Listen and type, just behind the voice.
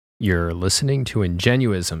You're listening to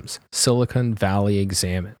Ingenuism's Silicon Valley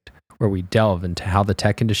Examined, where we delve into how the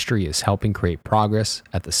tech industry is helping create progress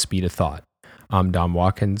at the speed of thought. I'm Dom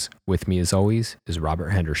Watkins. With me, as always, is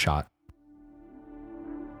Robert Hendershot.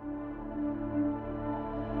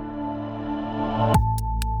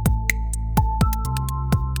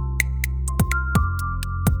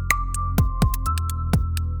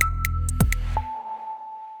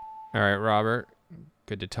 All right, Robert,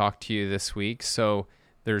 good to talk to you this week. So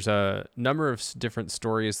there's a number of different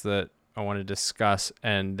stories that I want to discuss,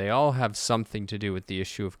 and they all have something to do with the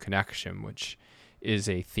issue of connection, which is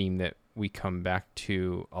a theme that we come back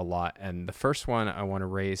to a lot. And the first one I want to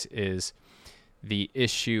raise is the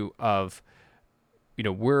issue of,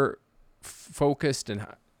 we're focused and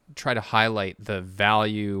try to highlight the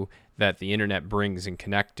value that the internet brings in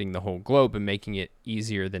connecting the whole globe and making it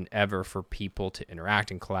easier than ever for people to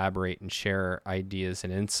interact and collaborate and share ideas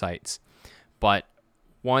and insights. But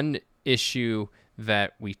one issue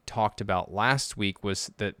that we talked about last week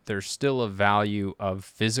was that there's still a value of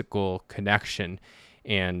physical connection,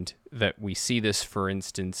 and that we see this, for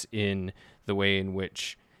instance, in the way in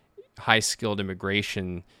which high-skilled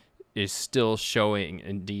immigration is still showing,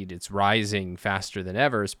 indeed, it's rising faster than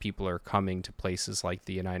ever as people are coming to places like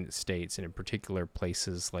the United States, and in particular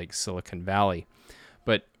places like Silicon Valley.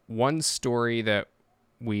 But one story that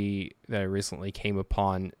I recently came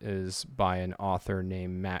upon is by an author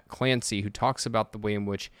named Matt Clancy, who talks about the way in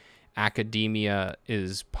which academia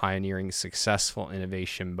is pioneering successful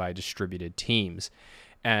innovation by distributed teams.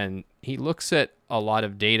 And he looks at a lot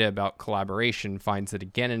of data about collaboration, finds that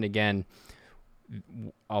again and again,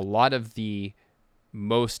 a lot of the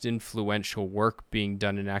most influential work being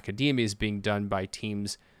done in academia is being done by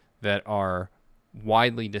teams that are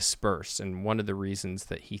widely dispersed. And one of the reasons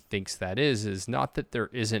that he thinks that is not that there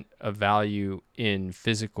isn't a value in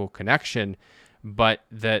physical connection, but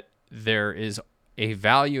that there is a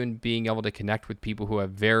value in being able to connect with people who have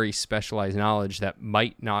very specialized knowledge that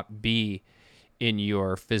might not be in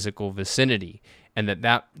your physical vicinity, and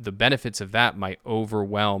that the benefits of that might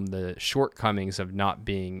overwhelm the shortcomings of not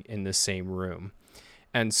being in the same room.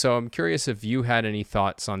 And so I'm curious if you had any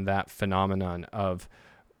thoughts on that phenomenon of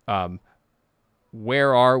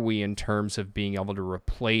where are we in terms of being able to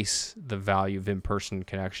replace the value of in-person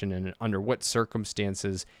connection, and under what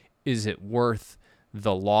circumstances is it worth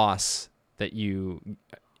the loss that you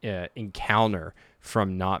encounter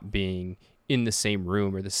from not being in the same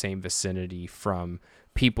room or the same vicinity from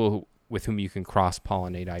people with whom you can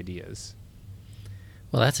cross-pollinate ideas?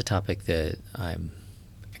 Well, that's a topic that I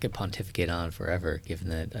could pontificate on forever, given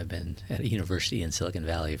that I've been at a university in Silicon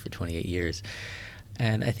Valley for 28 years.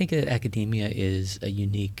 And I think that academia is a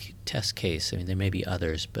unique test case. I mean, there may be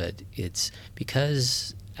others, but it's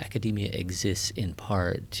because academia exists in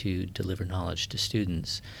part to deliver knowledge to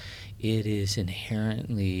students. It is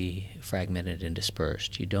inherently fragmented and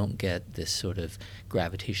dispersed. You don't get this sort of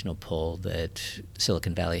gravitational pull that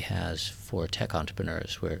Silicon Valley has for tech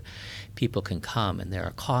entrepreneurs, where people can come, and there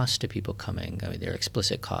are costs to people coming. I mean, there are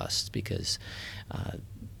explicit costs because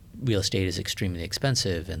real estate is extremely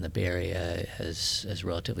expensive, and the Bay Area has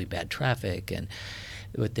relatively bad traffic,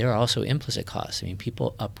 but there are also implicit costs. I mean,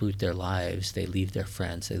 people uproot their lives, they leave their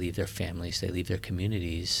friends, they leave their families, they leave their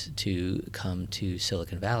communities to come to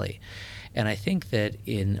Silicon Valley. And I think that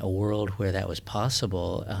in a world where that was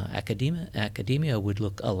possible, academia would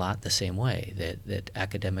look a lot the same way, that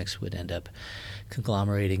academics would end up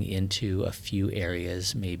conglomerating into a few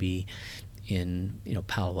areas, maybe in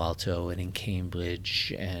Palo Alto and in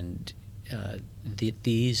Cambridge, and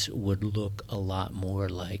these would look a lot more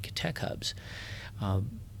like tech hubs.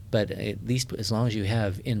 But at least as long as you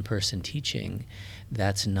have in-person teaching,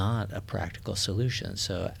 that's not a practical solution.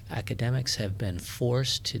 So academics have been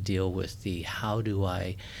forced to deal with the how do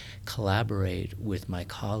I collaborate with my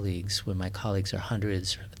colleagues when my colleagues are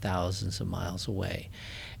hundreds, thousands of miles away.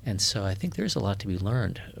 And so I think there's a lot to be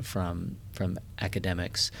learned from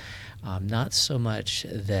academics, not so much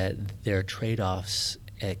that their trade-offs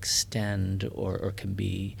extend or can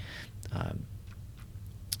be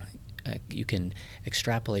you can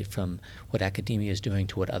extrapolate from what academia is doing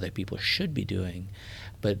to what other people should be doing,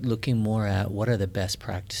 but looking more at what are the best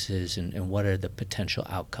practices and what are the potential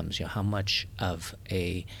outcomes. How much of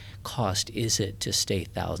a cost is it to stay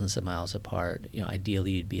thousands of miles apart?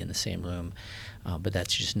 Ideally you'd be in the same room, but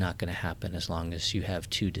that's just not going to happen as long as you have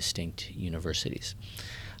two distinct universities.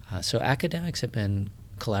 So academics have been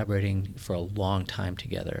collaborating for a long time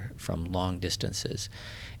together from long distances.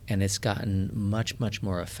 And it's gotten much, much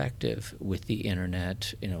more effective with the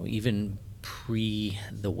internet, even pre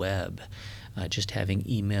the web. Just having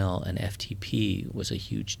email and FTP was a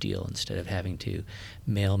huge deal. Instead of having to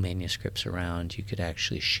mail manuscripts around, you could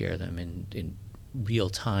actually share them in real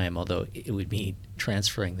time, although it would be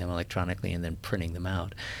transferring them electronically and then printing them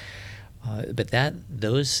out. But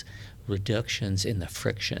those reductions in the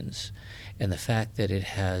frictions and the fact that it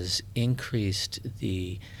has increased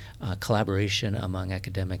the collaboration among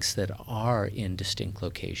academics that are in distinct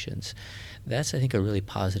locations, that's, I think, a really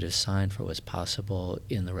positive sign for what's possible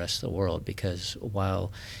in the rest of the world. Because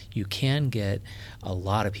while you can get a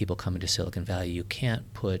lot of people coming to Silicon Valley, you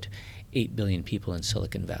can't put 8 billion people in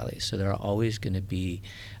Silicon Valley. So there are always going to be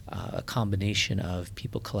a combination of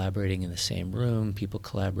people collaborating in the same room, people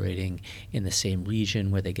collaborating in the same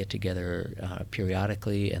region where they get together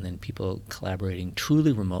periodically, and then people collaborating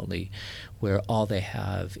truly remotely where all they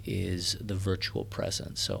have is the virtual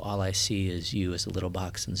presence. So all I see is you as a little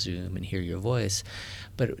box in Zoom and hear your voice.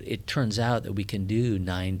 But it turns out that we can do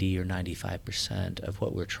 90 or 95% of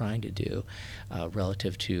what we're trying to do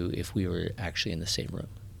relative to if we were actually in the same room.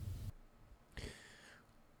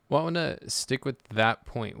 Well, I want to stick with that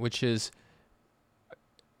point, which is,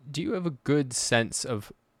 do you have a good sense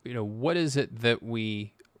of, what is it that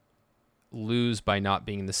we lose by not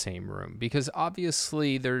being in the same room? Because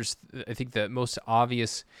obviously I think the most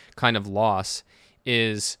obvious kind of loss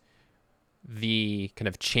is the kind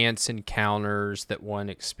of chance encounters that one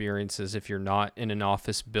experiences if you're not in an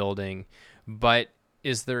office building. But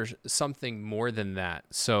is there something more than that?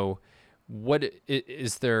 So what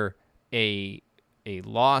is there a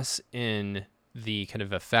loss in the kind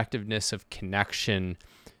of effectiveness of connection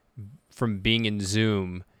from being in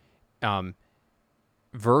Zoom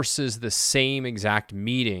versus the same exact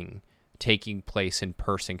meeting taking place in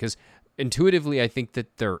person? Because intuitively, I think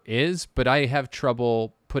that there is, but I have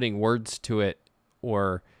trouble putting words to it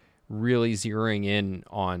or really zeroing in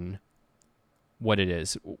on what it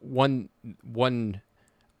is. One,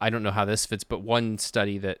 I don't know how this fits, but one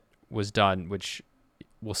study that was done, which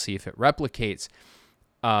we'll see if it replicates,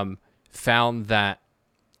 found that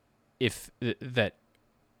that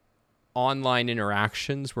online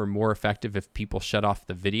interactions were more effective if people shut off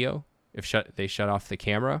the video, they shut off the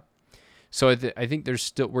camera. So I think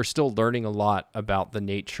we're still learning a lot about the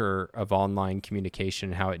nature of online communication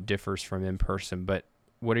and how it differs from in person. But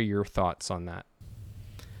what are your thoughts on that?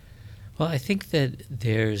 Well, I think that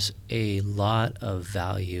there's a lot of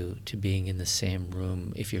value to being in the same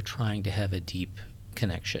room if you're trying to have a deep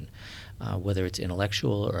connection, whether it's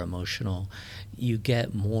intellectual or emotional. You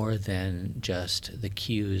get more than just the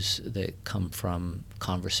cues that come from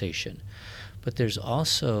conversation. But there's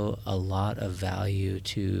also a lot of value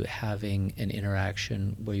to having an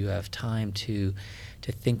interaction where you have time to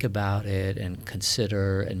think about it and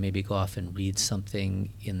consider and maybe go off and read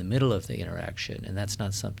something in the middle of the interaction. And that's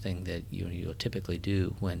not something that you'll typically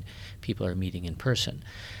do when people are meeting in person.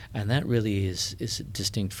 And that really is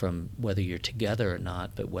distinct from whether you're together or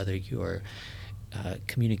not, but whether you're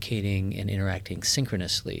communicating and interacting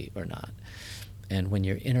synchronously or not. And when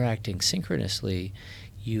you're interacting synchronously,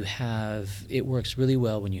 it works really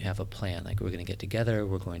well when you have a plan. Like, we're going to get together,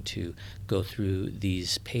 we're going to go through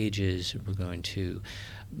these pages, we're going to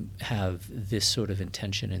have this sort of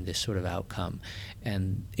intention and this sort of outcome.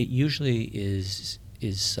 And it usually is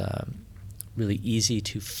really easy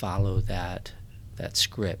to follow that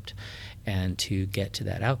script and to get to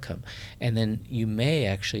that outcome. And then you may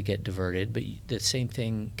actually get diverted, but the same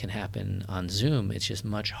thing can happen on Zoom. It's just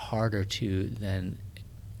much harder to then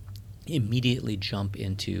immediately jump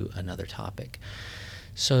into another topic.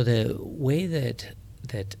 So the way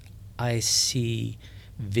that I see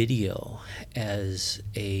video as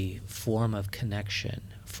a form of connection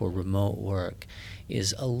for remote work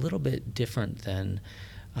is a little bit different than,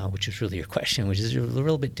 which is really your question, which is a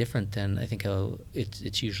little bit different than I think how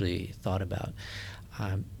it's usually thought about.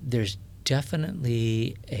 There's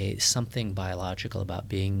definitely something biological about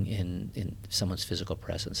being in someone's physical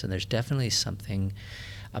presence, and there's definitely something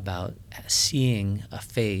about seeing a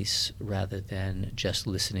face rather than just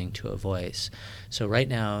listening to a voice. So right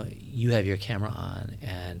now you have your camera on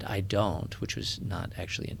and I don't, which was not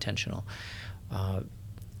actually intentional.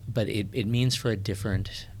 But it means for a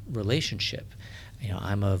different relationship.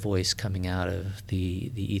 I'm a voice coming out of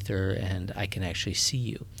the ether and I can actually see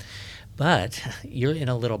you. But you're in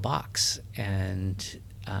a little box and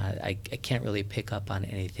I can't really pick up on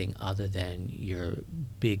anything other than your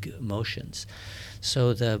big motions.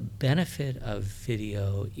 So the benefit of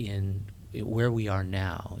video in where we are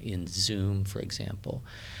now, in Zoom, for example,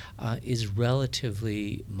 is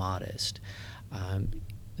relatively modest.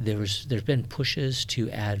 There's been pushes to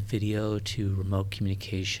add video to remote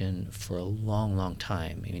communication for a long, long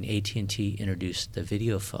time. I mean, AT&T introduced the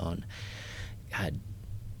video phone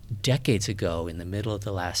decades ago in the middle of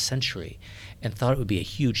the last century and thought it would be a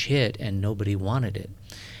huge hit, and nobody wanted it.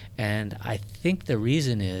 And I think the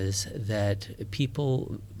reason is that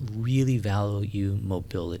people really value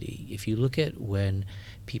mobility. If you look at when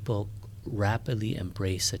people rapidly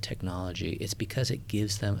embrace a technology, it's because it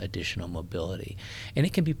gives them additional mobility. And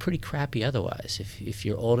it can be pretty crappy otherwise. If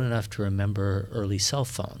you're old enough to remember early cell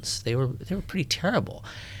phones, they were pretty terrible.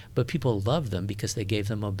 But people loved them because they gave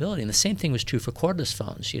them mobility. And the same thing was true for cordless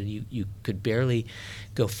phones. You could barely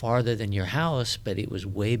go farther than your house, but it was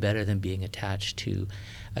way better than being attached to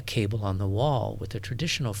a cable on the wall with a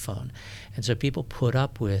traditional phone. And so people put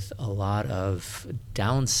up with a lot of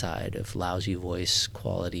downside of lousy voice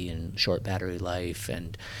quality and short battery life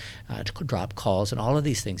and drop calls and all of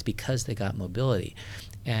these things because they got mobility.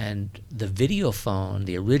 And the video phone,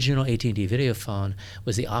 the original AT&T video phone,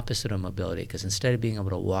 was the opposite of mobility, because instead of being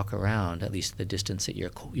able to walk around, at least the distance that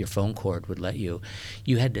your phone cord would let you,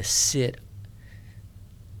 you had to sit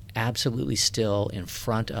absolutely still in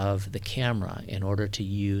front of the camera in order to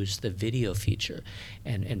use the video feature.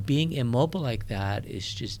 And being immobile like that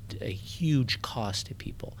is just a huge cost to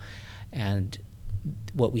people. And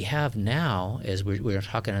what we have now, as we're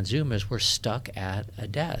talking on Zoom, is we're stuck at a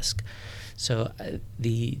desk. So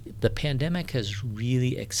the pandemic has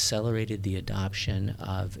really accelerated the adoption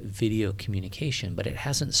of video communication, but it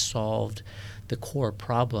hasn't solved the core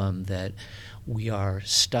problem that we are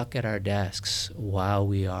stuck at our desks while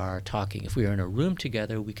we are talking. If we were in a room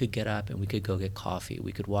together, we could get up and we could go get coffee.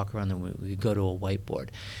 We could walk around the room. We could go to a whiteboard.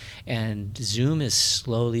 And Zoom is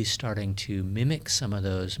slowly starting to mimic some of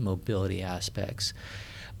those mobility aspects,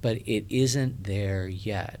 but it isn't there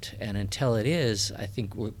yet. And until it is, I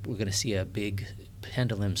think we're going to see a big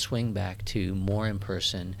pendulum swing back to more in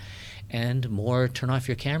person and more turn off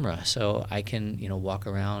your camera so I can walk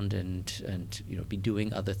around and be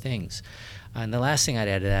doing other things. And the last thing I'd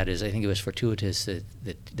add to that is I think it was fortuitous that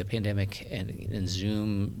the pandemic and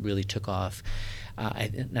Zoom really took off.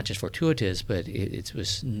 Not just fortuitous, but it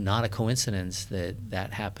was not a coincidence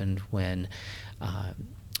that happened when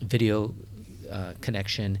video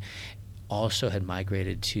connection also had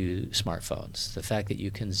migrated to smartphones. The fact that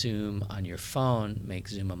you can Zoom on your phone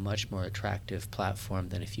makes Zoom a much more attractive platform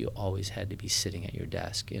than if you always had to be sitting at your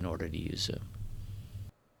desk in order to use Zoom.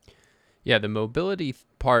 Yeah, the mobility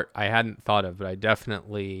part I hadn't thought of, but I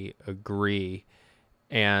definitely agree.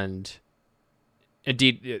 And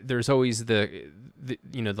indeed, there's always the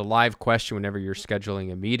live question whenever you're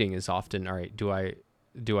scheduling a meeting is often, all right,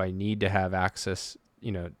 do I need to have access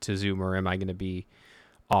to Zoom, or am I going to be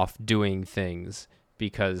off doing things?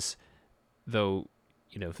 Because though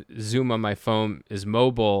Zoom on my phone is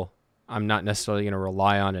mobile, I'm not necessarily going to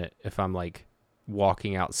rely on it if I'm like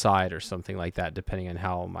walking outside or something like that, depending on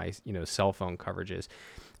how my cell phone coverage is.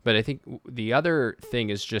 But I think the other thing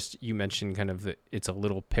is just, you mentioned kind of it's a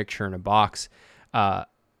little picture in a box. Have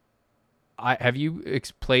you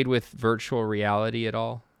played with virtual reality at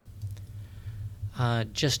all?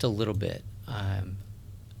 Just a little bit.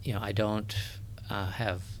 I don't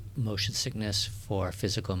have motion sickness for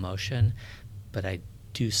physical motion, but I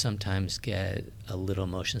do sometimes get a little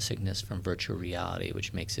motion sickness from virtual reality,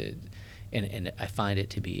 which makes it, and I find it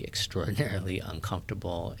to be extraordinarily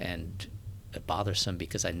uncomfortable and bothersome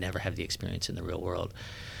because I never have the experience in the real world.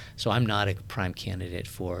 So I'm not a prime candidate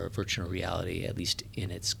for virtual reality, at least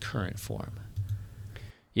in its current form.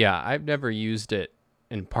 Yeah, I've never used it.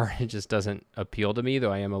 In part, it just doesn't appeal to me,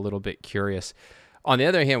 though I am a little bit curious. On the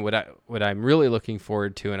other hand, what I'm really looking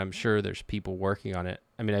forward to, and I'm sure there's people working on it,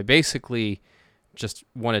 I mean, I basically just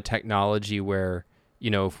want a technology where,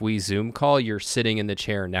 if we Zoom call, you're sitting in the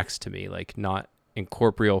chair next to me, like not in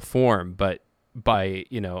corporeal form, but by,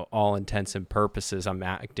 all intents and purposes, I'm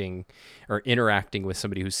acting or interacting with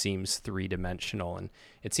somebody who seems three-dimensional. And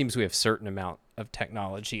it seems we have a certain amount of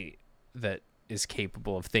technology that is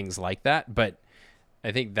capable of things like that. But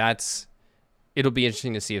I think it'll be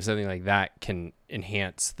interesting to see if something like that can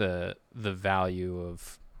enhance the value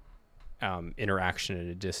of interaction at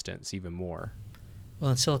a distance even more. Well,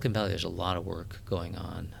 in Silicon Valley, there's a lot of work going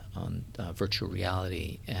on virtual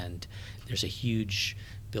reality, and there's a huge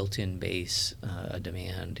built-in base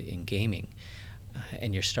demand in gaming.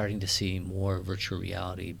 And you're starting to see more virtual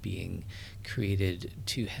reality being created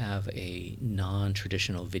to have a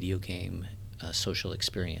non-traditional video game social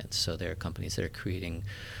experience. So there are companies that are creating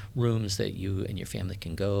rooms that you and your family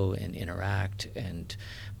can go and interact and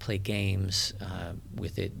play games,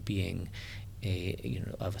 with it being a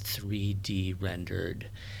 3D rendered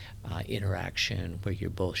interaction where you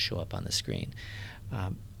both show up on the screen.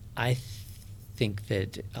 I think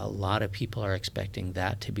that a lot of people are expecting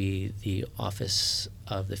that to be the office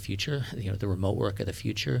of the future, the remote work of the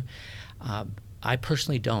future. I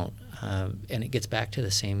personally don't. And it gets back to the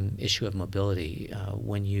same issue of mobility.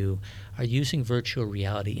 When you are using virtual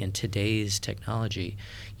reality in today's technology,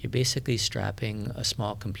 you're basically strapping a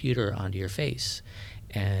small computer onto your face,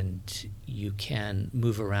 and you can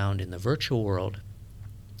move around in the virtual world,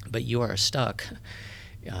 but you are stuck.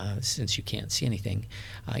 Since you can't see anything,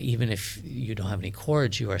 even if you don't have any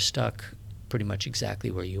cords, you are stuck pretty much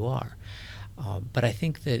exactly where you are. But I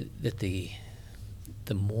think that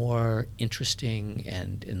the more interesting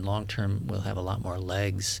and in long term will have a lot more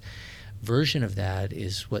legs version of that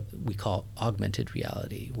is what we call augmented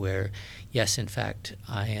reality, where yes, in fact,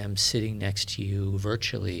 I am sitting next to you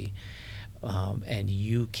virtually, and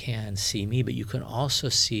you can see me, but you can also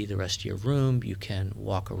see the rest of your room. You can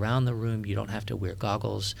walk around the room. You don't have to wear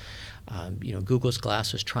goggles. Google's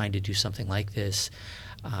Glass was trying to do something like this,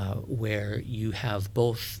 where you have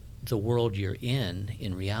both the world you're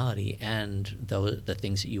in reality and the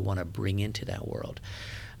things that you want to bring into that world.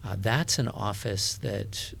 That's an office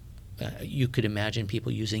that you could imagine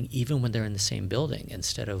people using even when they're in the same building,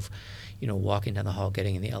 instead of walking down the hall,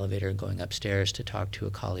 getting in the elevator and going upstairs to talk to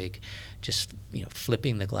a colleague, just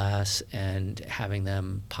flipping the glass and having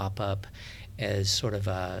them pop up as sort of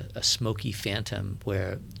a smoky phantom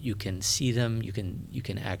where you can see them, you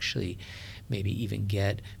can actually maybe even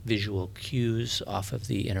get visual cues off of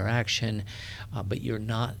the interaction, but you're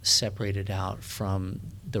not separated out from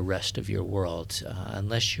the rest of your world.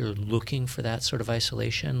 Unless you're looking for that sort of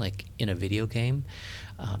isolation, like in a video game,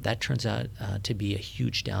 that turns out to be a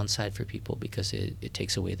huge downside for people because it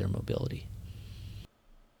takes away their mobility.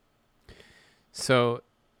 So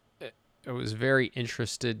I was very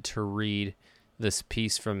interested to read this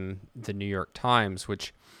piece from the New York Times,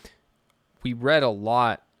 which we read a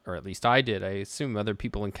lot, or at least I did. I assume other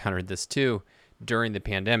people encountered this too during the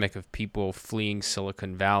pandemic, of people fleeing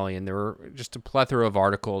Silicon Valley. And there were just a plethora of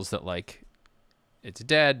articles that it's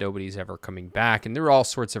dead, nobody's ever coming back. And there were all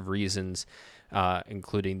sorts of reasons,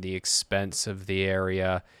 including the expense of the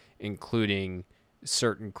area, including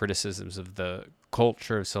certain criticisms of the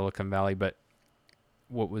culture of Silicon Valley. But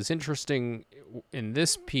what was interesting in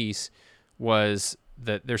this piece was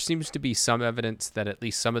that there seems to be some evidence that at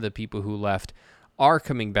least some of the people who left are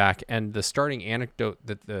coming back. And the starting anecdote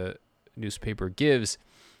that the newspaper gives,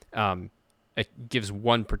 it gives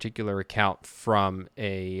one particular account from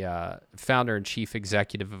a founder and chief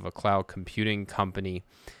executive of a cloud computing company.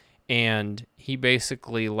 And he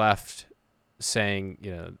basically left saying,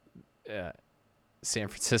 San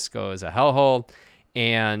Francisco is a hellhole.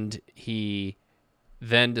 And he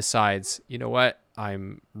then decides, you know what?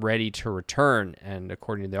 I'm ready to return. And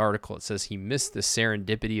according to the article, it says he missed the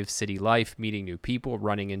serendipity of city life, meeting new people,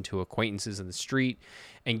 running into acquaintances in the street,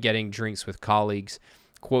 and getting drinks with colleagues.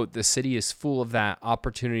 Quote, "The city is full of that.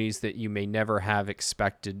 Opportunities that you may never have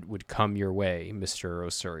expected would come your way," Mr.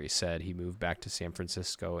 Osuri said. He moved back to San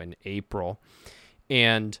Francisco in April.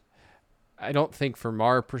 And I don't think from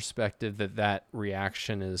our perspective that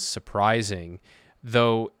reaction is surprising,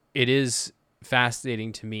 though it is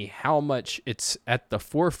fascinating to me how much it's at the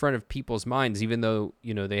forefront of people's minds, even though,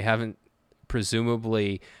 they haven't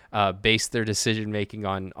presumably based their decision making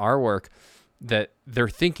on our work, that they're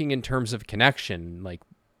thinking in terms of connection, like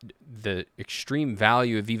the extreme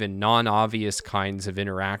value of even non-obvious kinds of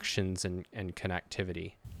interactions and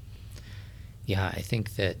connectivity. Yeah, I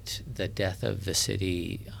think that the death of the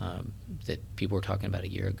city that people were talking about a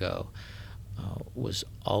year ago was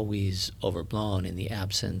always overblown in the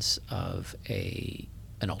absence of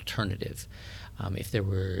an alternative. If there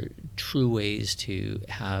were true ways to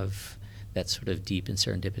have that sort of deep and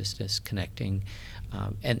serendipitous connecting,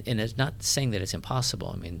 and it's not saying that it's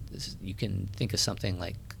impossible. I mean, you can think of something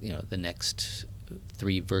like the next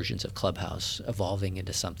 3 versions of Clubhouse evolving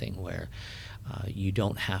into something where you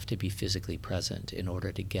don't have to be physically present in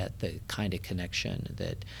order to get the kind of connection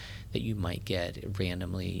that you might get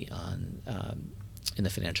randomly in the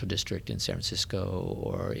financial district in San Francisco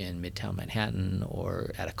or in Midtown Manhattan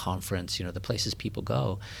or at a conference, the places people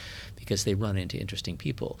go because they run into interesting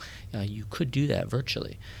people. You could do that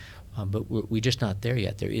virtually, but we're just not there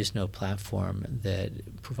yet. There is no platform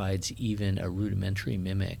that provides even a rudimentary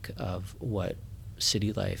mimic of what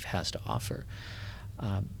city life has to offer.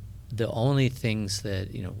 The only things that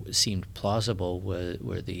seemed plausible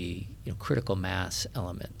were the critical mass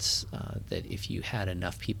elements. That if you had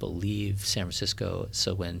enough people leave San Francisco,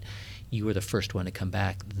 so when you were the first one to come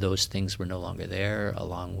back, those things were no longer there,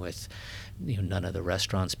 along with none of the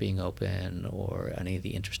restaurants being open or any of the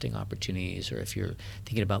interesting opportunities, or if you're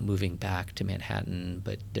thinking about moving back to Manhattan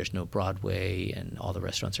but there's no Broadway and all the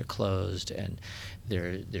restaurants are closed and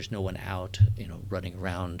there's no one out running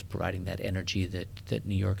around providing that energy that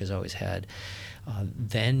New York has always had,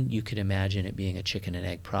 then you could imagine it being a chicken and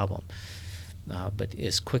egg problem. But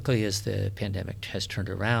as quickly as the pandemic has turned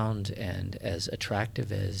around, and as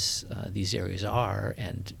attractive as these areas are,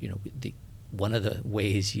 and one of the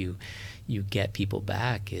ways you get people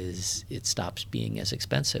back is it stops being as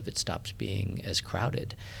expensive, it stops being as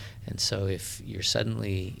crowded. And so if you're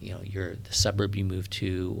suddenly, the suburb you move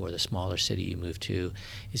to or the smaller city you move to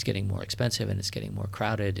is getting more expensive and it's getting more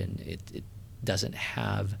crowded, and it doesn't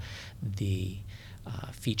have the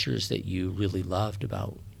features that you really loved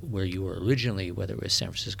about where you were originally, whether it was San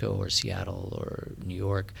Francisco or Seattle or New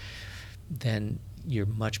York, then you're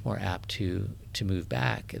much more apt to move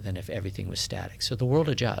back than if everything was static. So the world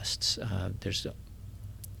adjusts. There's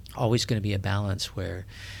always going to be a balance where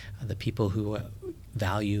the people who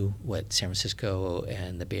value what San Francisco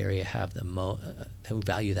and the Bay Area have who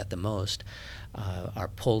value that the most are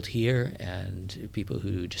pulled here, and people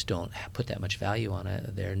who just don't put that much value on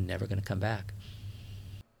it, they're never going to come back.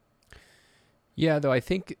 Yeah, though I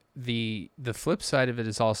think the flip side of it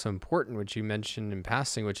is also important, which you mentioned in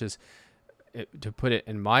passing, which is, to put it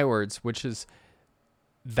in my words, which is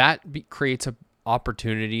that creates an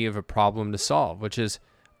opportunity of a problem to solve, which is,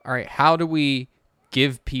 all right, how do we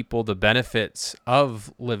give people the benefits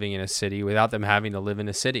of living in a city without them having to live in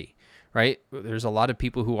a city, right? There's a lot of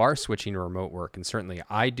people who are switching to remote work, and certainly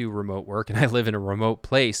I do remote work and I live in a remote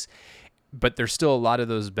place, but there's still a lot of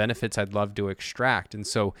those benefits I'd love to extract. And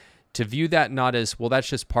so to view that not as, well, that's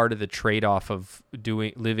just part of the trade-off of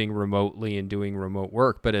living remotely and doing remote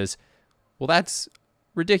work, but as, well, that's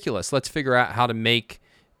ridiculous. Let's figure out how to make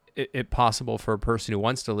it possible for a person who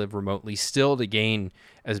wants to live remotely still to gain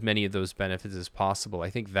as many of those benefits as possible. I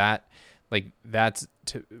think that,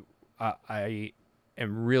 I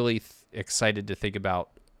am really excited to think about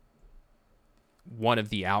one of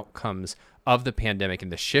the outcomes of the pandemic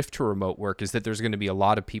and the shift to remote work is that there's going to be a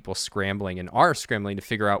lot of people scrambling and are scrambling to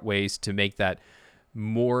figure out ways to make that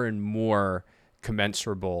more and more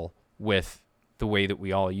commensurable with the way that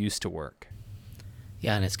we all used to work.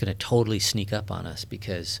 Yeah, and it's going to totally sneak up on us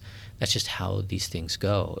because that's just how these things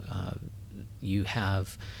go. You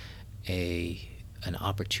have an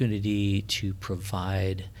opportunity to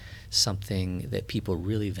provide something that people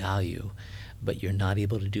really value, but you're not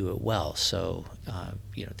able to do it well. So,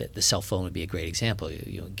 the cell phone would be a great example.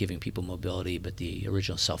 Giving people mobility, but the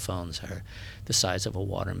original cell phones are the size of a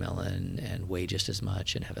watermelon and weigh just as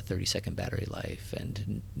much and have a 30-second battery life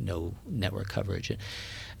and no network coverage.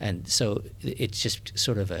 And so it's just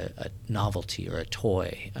sort of a novelty or a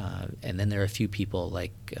toy. And then there are a few people,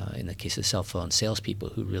 like in the case of the cell phone, salespeople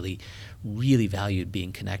who really, really valued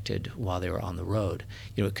being connected while they were on the road.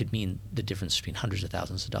 It could mean the difference between hundreds of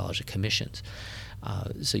thousands of dollars of commissions.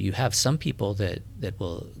 So you have some people that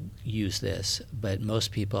will use this, but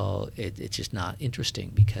most people it's just not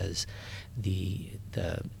interesting because the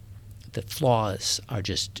flaws are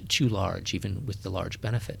just too large, even with the large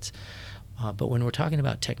benefits. But when we're talking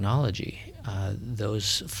about technology,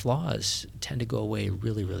 those flaws tend to go away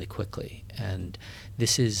really, really quickly. And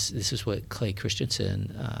this is what Clay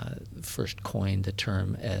Christensen first coined the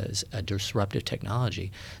term as a disruptive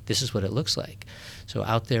technology. This is what it looks like. So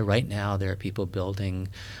out there right now, there are people building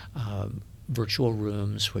virtual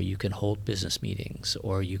rooms where you can hold business meetings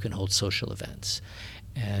or you can hold social events.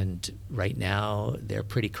 And right now, they're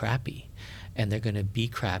pretty crappy. And they're going to be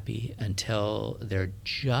crappy until they're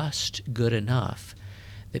just good enough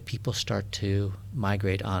that people start to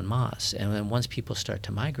migrate en masse. And then once people start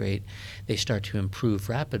to migrate, they start to improve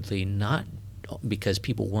rapidly, not because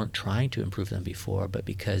people weren't trying to improve them before, but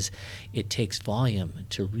because it takes volume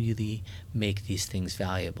to really make these things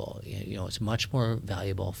valuable. It's much more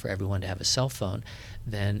valuable for everyone to have a cell phone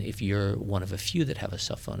than if you're one of a few that have a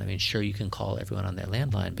cell phone. I mean, sure, you can call everyone on their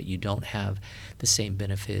landline, but you don't have the same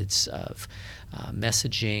benefits of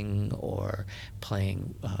messaging or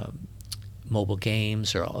playing mobile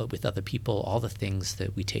games or with other people, all the things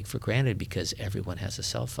that we take for granted because everyone has a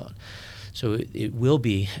cell phone. So it will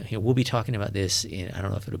be, we'll be talking about this in, I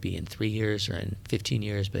don't know if it'll be in 3 years or in 15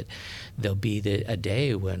 years, but there'll be a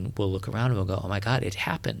day when we'll look around and we'll go, oh my God, it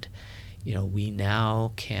happened. We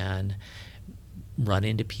now can run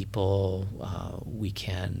into people, we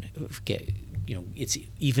can get, it's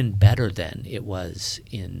even better than it was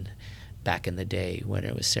back in the day when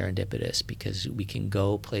it was serendipitous, because we can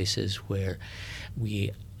go places where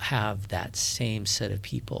we have that same set of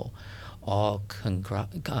people all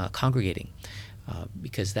congregating.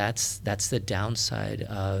 because that's the downside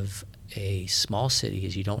of a small city,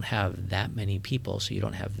 is you don't have that many people, so you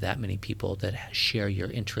don't have that many people that share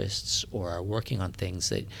your interests or are working on things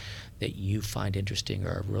that you find interesting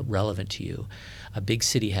or are relevant to you. A big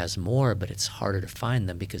city has more, but it's harder to find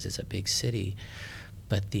them because it's a big city.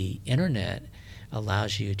 But the internet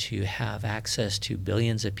allows you to have access to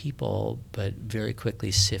billions of people, but very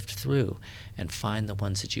quickly sift through and find the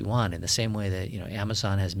ones that you want. In the same way that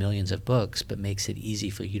Amazon has millions of books, but makes it easy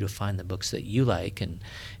for you to find the books that you like and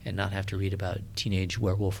not have to read about teenage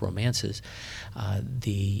werewolf romances.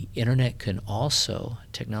 The internet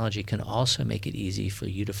technology can also make it easy for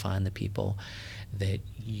you to find the people that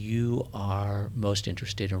you are most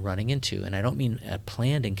interested in running into. And I don't mean a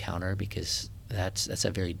planned encounter, because that's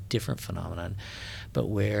a very different phenomenon, but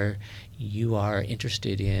where you are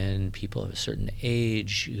interested in people of a certain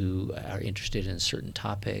age who are interested in certain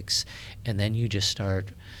topics, and then you just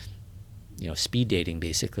start speed dating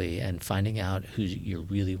basically and finding out who you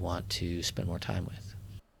really want to spend more time with.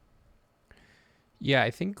 Yeah, I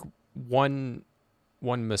think one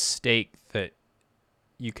mistake that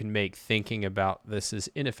you can make thinking about this is,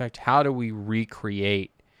 in effect, how do we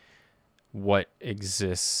recreate what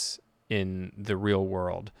exists in the real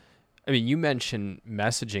world? I mean, you mentioned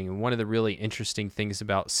messaging, and one of the really interesting things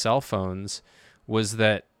about cell phones was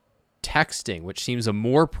that texting, which seems a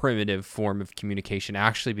more primitive form of communication,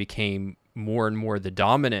 actually became more and more the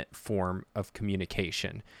dominant form of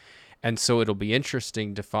communication. And so it'll be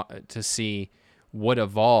interesting to see what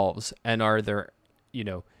evolves, and are there,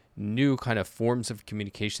 new kind of forms of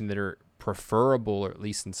communication that are preferable, or at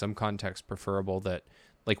least in some contexts preferable, that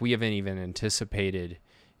like we haven't even anticipated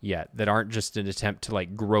yet, that aren't just an attempt to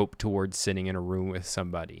like grope towards sitting in a room with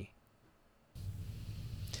somebody.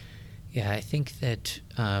 Yeah, I think that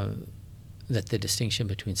that the distinction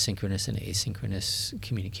between synchronous and asynchronous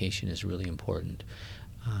communication is really important.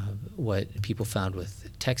 What people found with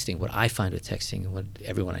texting, what I find with texting, and what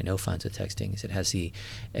everyone I know finds with texting, is it has the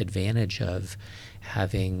advantage of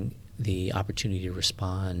having the opportunity to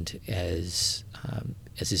respond as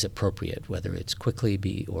is appropriate, whether it's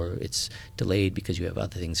quickly or it's delayed because you have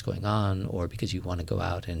other things going on, or because you want to go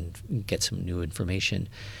out and get some new information.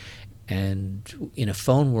 And in a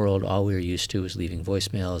phone world, all we were used to was leaving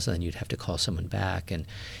voicemails, and then you'd have to call someone back, and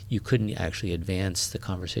you couldn't actually advance the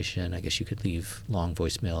conversation. I guess you could leave long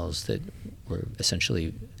voicemails that were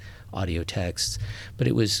essentially audio texts, but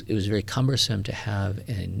it was very cumbersome to have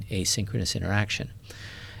an asynchronous interaction.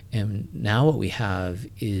 And now what we have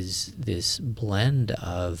is this blend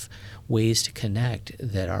of ways to connect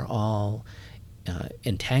that are all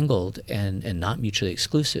entangled and not mutually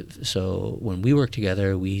exclusive. So when we work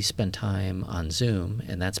together, we spend time on Zoom,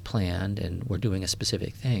 and that's planned, and we're doing a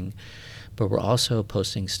specific thing. But we're also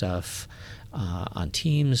posting stuff on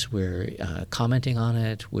Teams. We're commenting on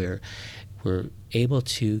it. We're able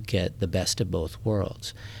to get the best of both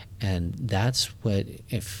worlds. And that's what,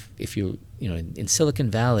 if you in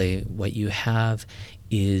Silicon Valley, what you have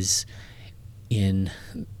is, in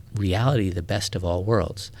reality, the best of all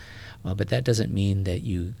worlds. But that doesn't mean that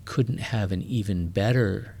you couldn't have an even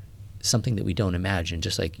better, something that we don't imagine.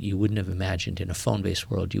 Just like you wouldn't have imagined in a phone-based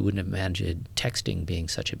world, you wouldn't have imagined texting being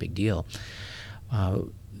such a big deal.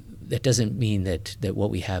 That doesn't mean that what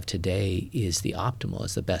we have today is the optimal,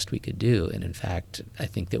 is the best we could do. And in fact, I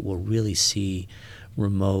think that we'll really see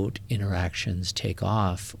remote interactions take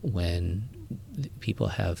off when people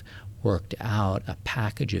have worked out a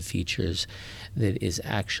package of features that is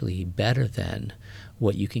actually better than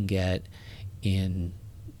what you can get in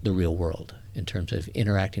the real world in terms of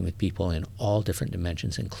interacting with people in all different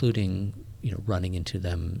dimensions, including running into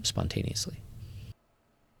them spontaneously.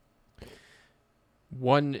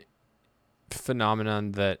 One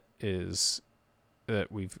phenomenon that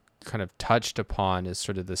we've kind of touched upon is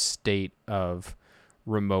sort of the state of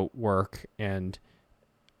remote work, and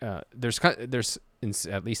there's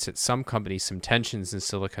at least at some companies some tensions in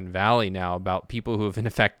Silicon Valley now about people who have in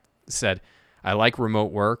effect said, I like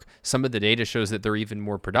remote work. Some of the data shows that they're even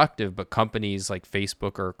more productive, but companies like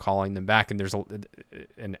Facebook are calling them back, and there's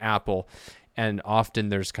an Apple, and often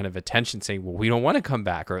there's kind of a tension saying, well, we don't want to come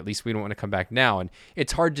back, or at least we don't want to come back now. And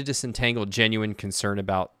it's hard to disentangle genuine concern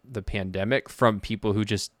about the pandemic from people who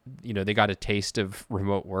just, they got a taste of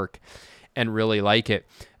remote work and really like it.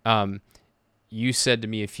 You said to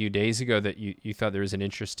me a few days ago that you thought there was an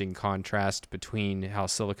interesting contrast between how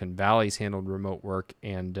Silicon Valley's handled remote work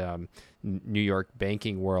and New York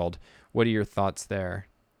banking world. What are your thoughts there?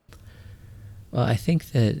 Well, I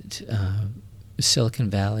think that Silicon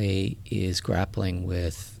Valley is grappling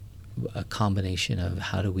with a combination of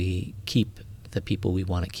how do we keep the people we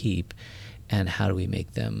want to keep, and how do we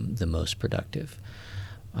make them the most productive.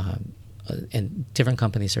 And different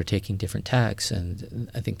companies are taking different tacks, and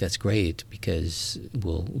I think that's great because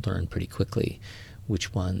we'll learn pretty quickly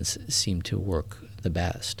which ones seem to work the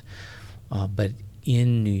best. But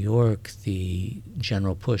in New York, the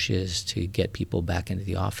general push is to get people back into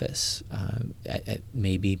the office.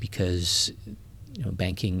 Maybe because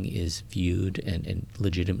banking is viewed, and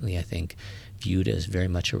legitimately, I think, viewed as very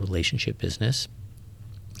much a relationship business.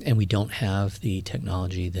 And we don't have the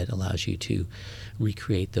technology that allows you to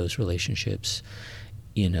recreate those relationships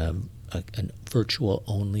in a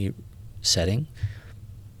virtual-only setting.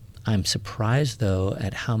 I'm surprised, though,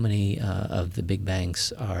 at how many of the big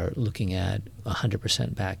banks are looking at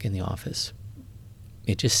 100% back in the office.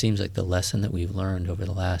 It just seems like the lesson that we've learned over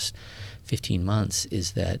the last 15 months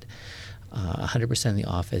is that 100% in the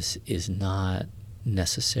office is not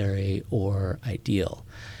necessary or ideal.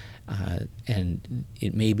 And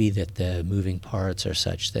it may be that the moving parts are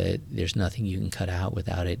such that there's nothing you can cut out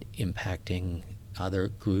without it impacting other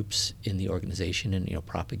groups in the organization and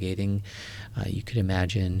propagating. You could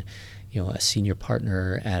imagine a senior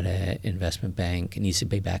partner at an investment bank needs to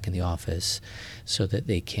be back in the office so that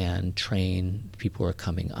they can train people who are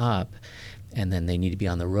coming up, and then they need to be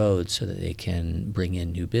on the road so that they can bring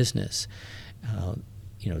in new business.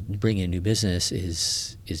 Bringing in new business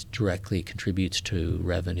is directly contributes to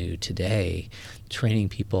revenue today. Training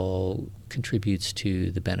people contributes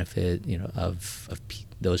to the benefit, of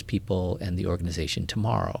those people and the organization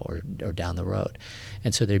tomorrow or down the road.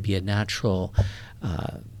 And so there'd be a natural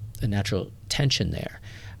tension there.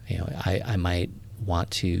 I might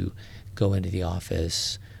want to go into the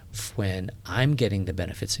office when I'm getting the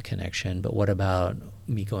benefits of connection, but what about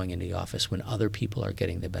me going into the office when other people are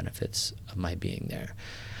getting the benefits of my being there?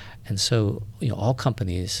 And so, all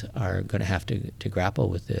companies are going to have to grapple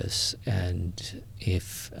with this. And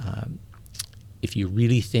if you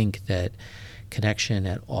really think that connection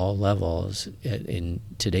at all levels in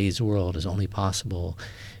today's world is only possible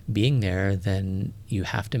being there, then you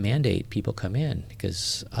have to mandate people come in,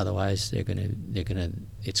 because otherwise they're gonna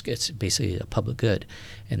it's basically a public good,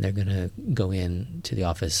 and they're gonna go in to the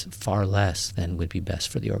office far less than would be best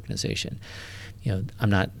for the organization. I'm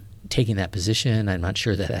not taking that position. I'm not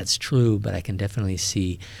sure that that's true, but I can definitely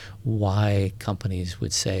see why companies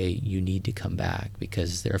would say you need to come back,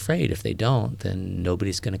 because they're afraid if they don't, then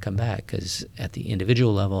nobody's going to come back, because at the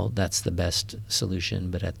individual level, that's the best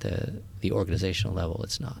solution, but at the organizational level,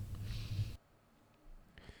 it's not.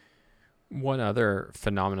 One other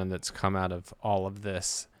phenomenon that's come out of all of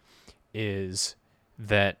this is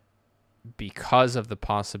that because of the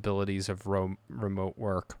possibilities of remote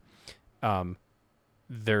work,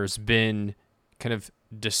 there's been kind of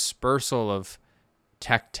dispersal of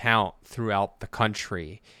tech talent throughout the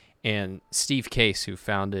country. And Steve Case, who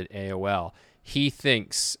founded AOL, he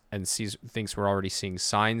thinks we're already seeing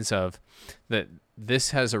signs of that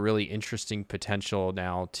this has a really interesting potential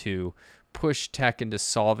now to push tech into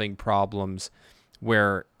solving problems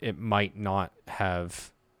where it might not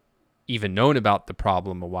have even known about the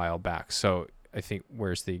problem a while back. So I think,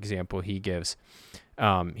 where's the example he gives?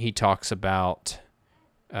 He talks about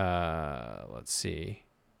let's see.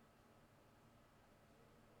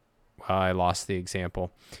 Well, I lost the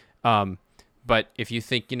example. But if you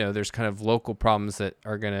think, there's kind of local problems that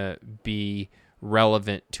are going to be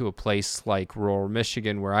relevant to a place like rural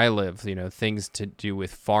Michigan where I live, things to do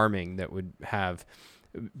with farming that would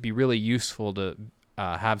be really useful to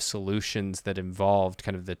have solutions that involved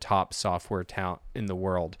kind of the top software talent in the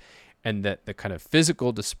world. And that the kind of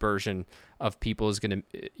physical dispersion of people is going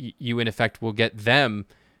to, you in effect will get them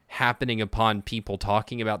happening upon people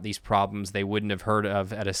talking about these problems they wouldn't have heard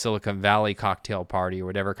of at a Silicon Valley cocktail party or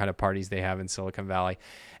whatever kind of parties they have in Silicon Valley.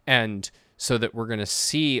 And so that we're going to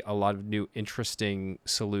see a lot of new interesting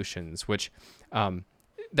solutions, which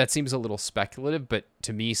that seems a little speculative, but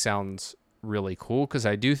to me sounds really cool, because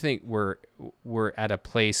I do think we're at a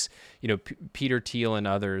place, Peter Thiel and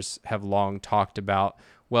others have long talked about,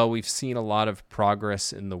 well, we've seen a lot of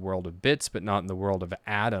progress in the world of bits, but not in the world of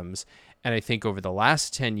atoms. And I think over the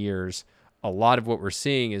last 10 years, a lot of what we're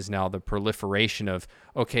seeing is now the proliferation of,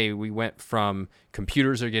 okay, we went from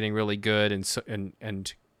computers are getting really good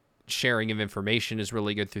and sharing of information is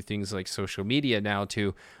really good through things like social media now,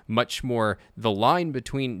 to much more the line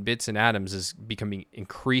between bits and atoms is becoming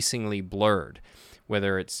increasingly blurred.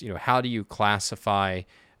 Whether it's, how do you classify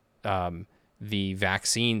the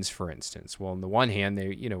vaccines, for instance? Well, on the one hand,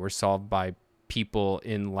 they, were solved by people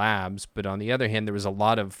in labs, but on the other hand, there was a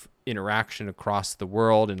lot of interaction across the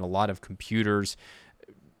world and a lot of computers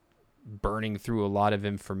burning through a lot of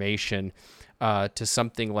information to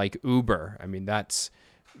something like Uber. I mean, that's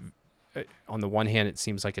on the one hand, it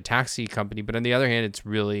seems like a taxi company, but on the other hand, it's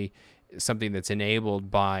really something that's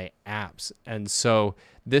enabled by apps. And so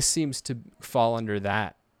this seems to fall under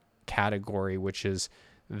that category, which is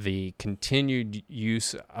the continued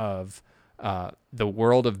use of the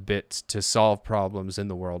world of bits to solve problems in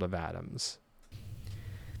the world of atoms.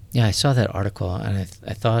 Yeah, I saw that article, and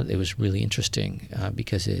I thought it was really interesting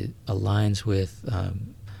because it aligns with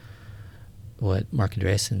what Marc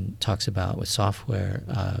Andreessen talks about with software,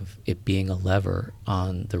 of it being a lever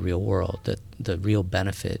on the real world, that the real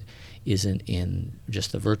benefit isn't in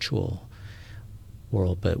just the virtual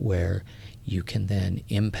world, but where you can then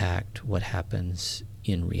impact what happens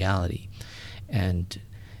in reality. And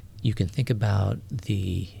you can think about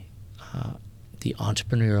the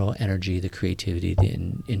entrepreneurial energy, the creativity,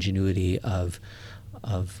 the ingenuity of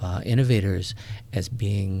innovators as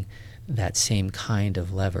being that same kind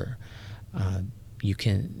of lever.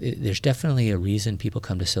 There's definitely a reason people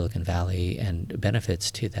come to Silicon Valley and benefits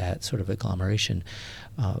to that sort of agglomeration,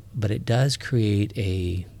 but it does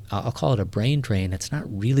create I'll call it a brain drain. It's not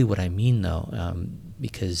really what I mean, though,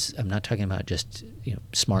 because I'm not talking about just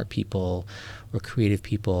smart people or creative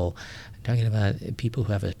people. I'm talking about people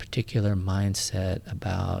who have a particular mindset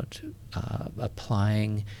about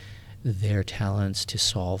applying their talents to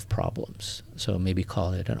solve problems. So maybe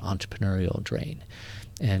call it an entrepreneurial drain.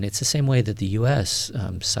 And it's the same way that the U.S.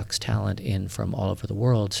 Sucks talent in from all over the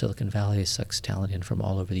world. Silicon Valley sucks talent in from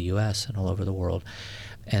all over the U.S. and all over the world.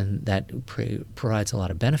 And that provides a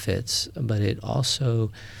lot of benefits, but it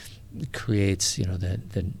also creates,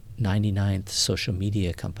 the 99th social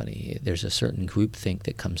media company. There's a certain groupthink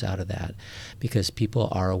that comes out of that because people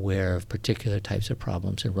are aware of particular types of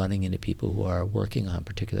problems and running into people who are working on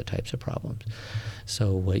particular types of problems.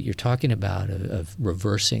 So what you're talking about of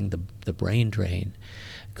reversing the brain drain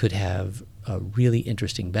could have a really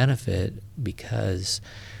interesting benefit, because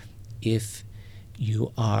if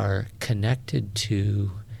you are connected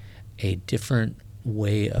to a different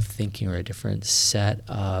way of thinking or a different set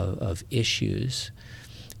of issues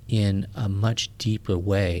in a much deeper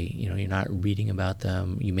way, you're not reading about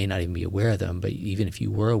them, you may not even be aware of them, but even if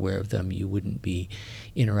you were aware of them, you wouldn't be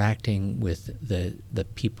interacting with the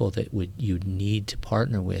people that you'd need to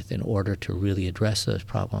partner with in order to really address those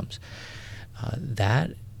problems.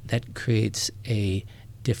 That creates a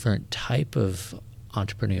different type of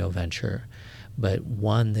entrepreneurial venture, but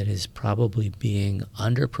one that is probably being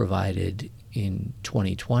underprovided in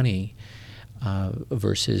 2020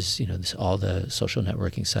 versus all the social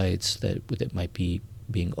networking sites that might be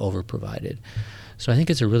being overprovided. So I think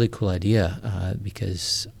it's a really cool idea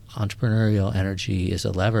because entrepreneurial energy is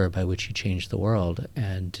a lever by which you change the world,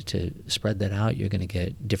 and to spread that out, you're going to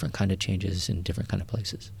get different kind of changes in different kind of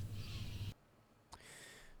places.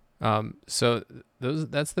 So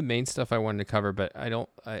that's the main stuff I wanted to cover, but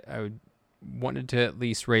I wanted to at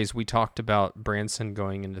least raise, we talked about Branson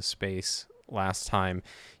going into space last time.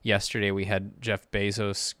 Yesterday we had Jeff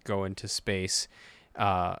Bezos go into space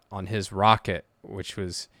on his rocket, which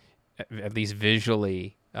was at least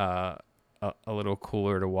visually a little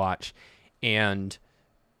cooler to watch. And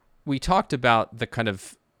we talked about the kind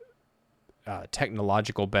of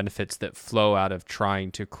technological benefits that flow out of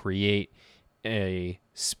trying to create a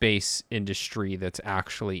space industry that's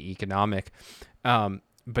actually economic.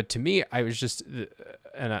 But to me, I was just,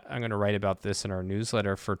 and I'm going to write about this in our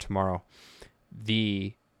newsletter for tomorrow.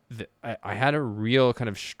 I had a real kind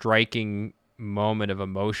of striking moment of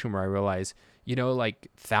emotion where I realized, like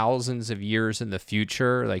thousands of years in the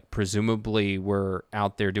future, like presumably we're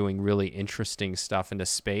out there doing really interesting stuff into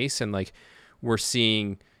space, and like we're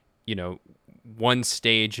seeing, one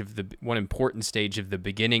important stage of the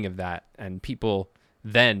beginning of that, and people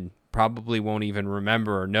then probably won't even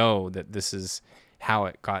remember or know that this is how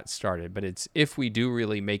it got started. But it's, if we do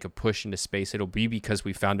really make a push into space, it'll be because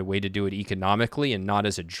we found a way to do it economically and not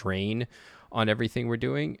as a drain on everything we're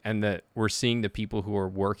doing, and that we're seeing the people who are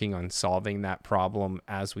working on solving that problem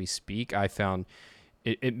as we speak. I found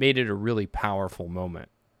it made it a really powerful moment.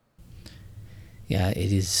 Yeah,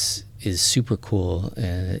 it is super cool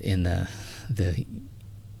in the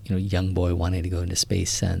young boy wanting to go into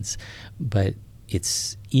space sense, but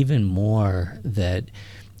it's even more that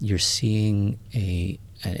you're seeing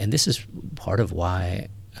and this is part of why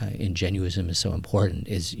ingenuism is so important,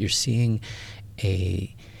 is you're seeing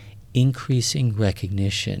a increasing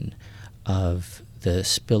recognition of the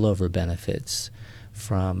spillover benefits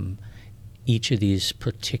from each of these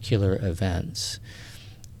particular events.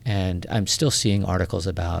 And I'm still seeing articles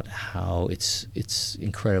about how it's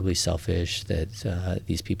incredibly selfish that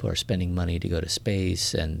these people are spending money to go to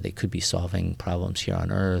space and they could be solving problems here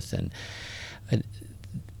on Earth. And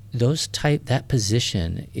that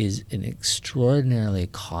position is an extraordinarily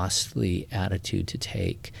costly attitude to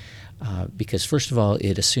take, because first of all,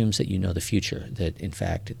 it assumes that you know the future, that in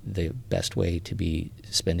fact the best way to be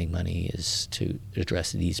spending money is to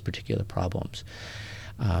address these particular problems.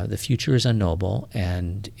 The future is unknowable,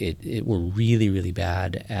 and we're really, really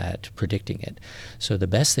bad at predicting it. So the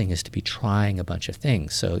best thing is to be trying a bunch of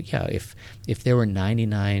things. So yeah, if there were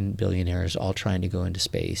 99 billionaires all trying to go into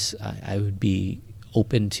space, I would be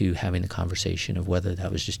open to having the conversation of whether that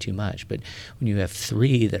was just too much. But when you have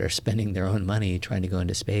 3 that are spending their own money trying to go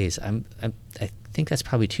into space, I think that's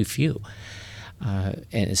probably too few. And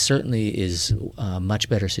it certainly is a much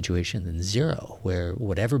better situation than 0, where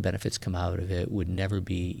whatever benefits come out of it would never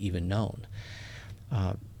be even known.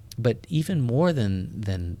 But even more than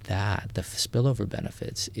that, the spillover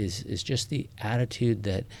benefits is just the attitude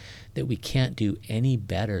that we can't do any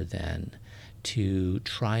better than to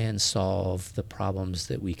try and solve the problems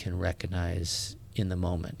that we can recognize in the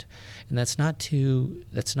moment. And that's not to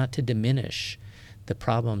diminish the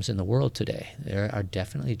problems in the world today. There are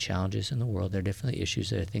definitely challenges in the world. There are definitely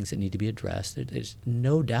issues. There are things that need to be addressed. There's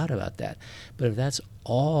no doubt about that. But if that's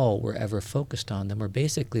all we're ever focused on, then we're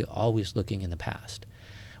basically always looking in the past.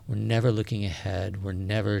 We're never looking ahead. We're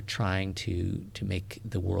never trying to make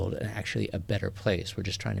the world actually a better place. We're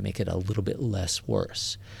just trying to make it a little bit less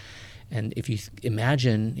worse. And if you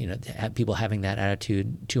imagine, people having that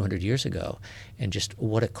attitude 200 years ago, and just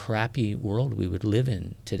what a crappy world we would live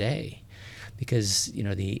in today, because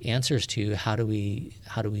the answers to how do we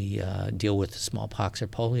deal with smallpox or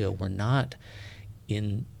polio were not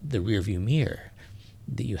in the rearview mirror.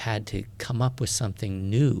 That you had to come up with something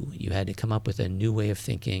new. You had to come up with a new way of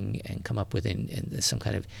thinking and come up with some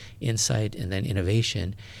kind of insight and then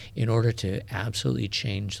innovation in order to absolutely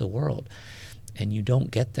change the world. And you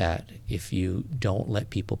don't get that if you don't let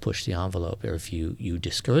people push the envelope, or if you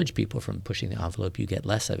discourage people from pushing the envelope, you get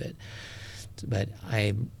less of it. But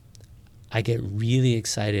I get really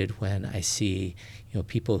excited when I see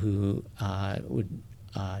people who would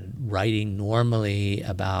writing normally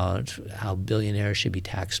about how billionaires should be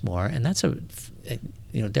taxed more, and that's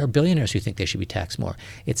there are billionaires who think they should be taxed more.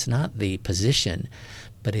 It's not the position,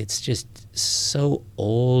 but it's just so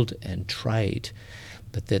old and trite.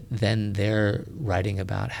 But that then they're writing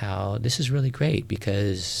about how this is really great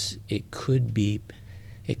because it could be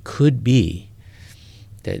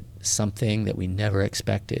that something that we never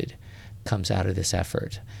expected comes out of this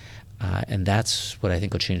effort. And that's what I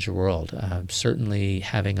think will change the world. Certainly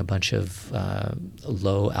having a bunch of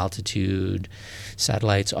low altitude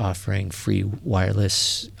satellites offering free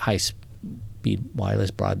wireless, high-speed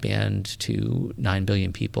wireless broadband to 9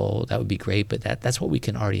 billion people, that would be great, but that's what we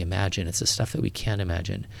can already imagine. It's the stuff that we can't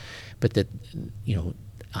imagine. But that,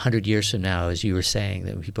 100 years from now, as you were saying,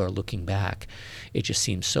 that when people are looking back, it just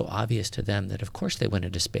seems so obvious to them that of course they went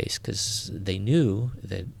into space because they knew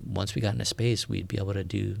that once we got into space, we'd be able to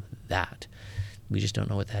do that. We just don't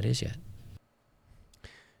know what that is yet.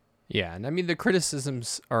 Yeah, and I mean, the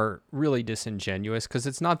criticisms are really disingenuous because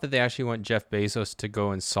it's not that they actually want Jeff Bezos to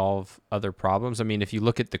go and solve other problems. I mean, if you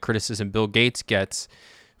look at the criticism Bill Gates gets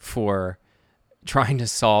for trying to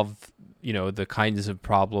solve, the kinds of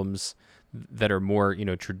problems that are more,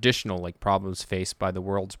 traditional, like problems faced by the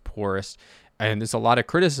world's poorest, and there's a lot of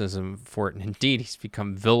criticism for it. And indeed, he's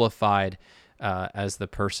become vilified as the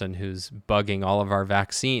person who's bugging all of our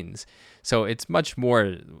vaccines. So it's much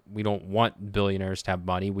more, we don't want billionaires to have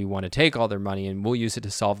money. We want to take all their money and we'll use it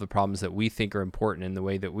to solve the problems that we think are important in the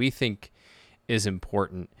way that we think is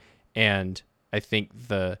important. And I think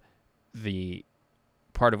the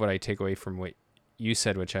part of what I take away from what you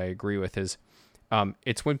said, which I agree with, is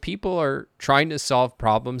it's when people are trying to solve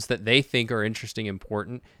problems that they think are interesting,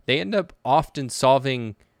 important, they end up often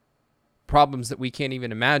solving problems that we can't even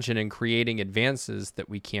imagine and creating advances that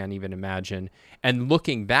we can't even imagine. And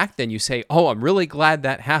looking back, then you say, oh, I'm really glad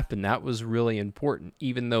that happened. That was really important,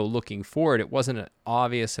 even though looking forward, it wasn't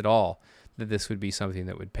obvious at all that this would be something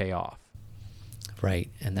that would pay off. Right.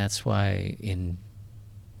 And that's why in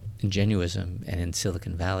ingenuism and in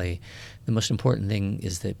Silicon Valley, the most important thing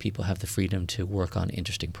is that people have the freedom to work on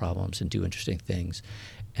interesting problems and do interesting things.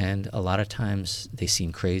 And a lot of times they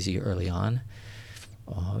seem crazy early on.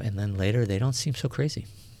 And then later, they don't seem so crazy.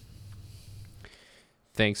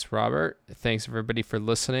 Thanks, Robert. Thanks, everybody, for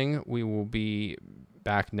listening. We will be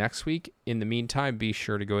back next week. In the meantime, be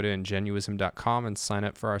sure to go to ingenuism.com and sign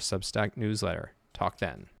up for our Substack newsletter. Talk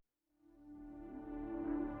then.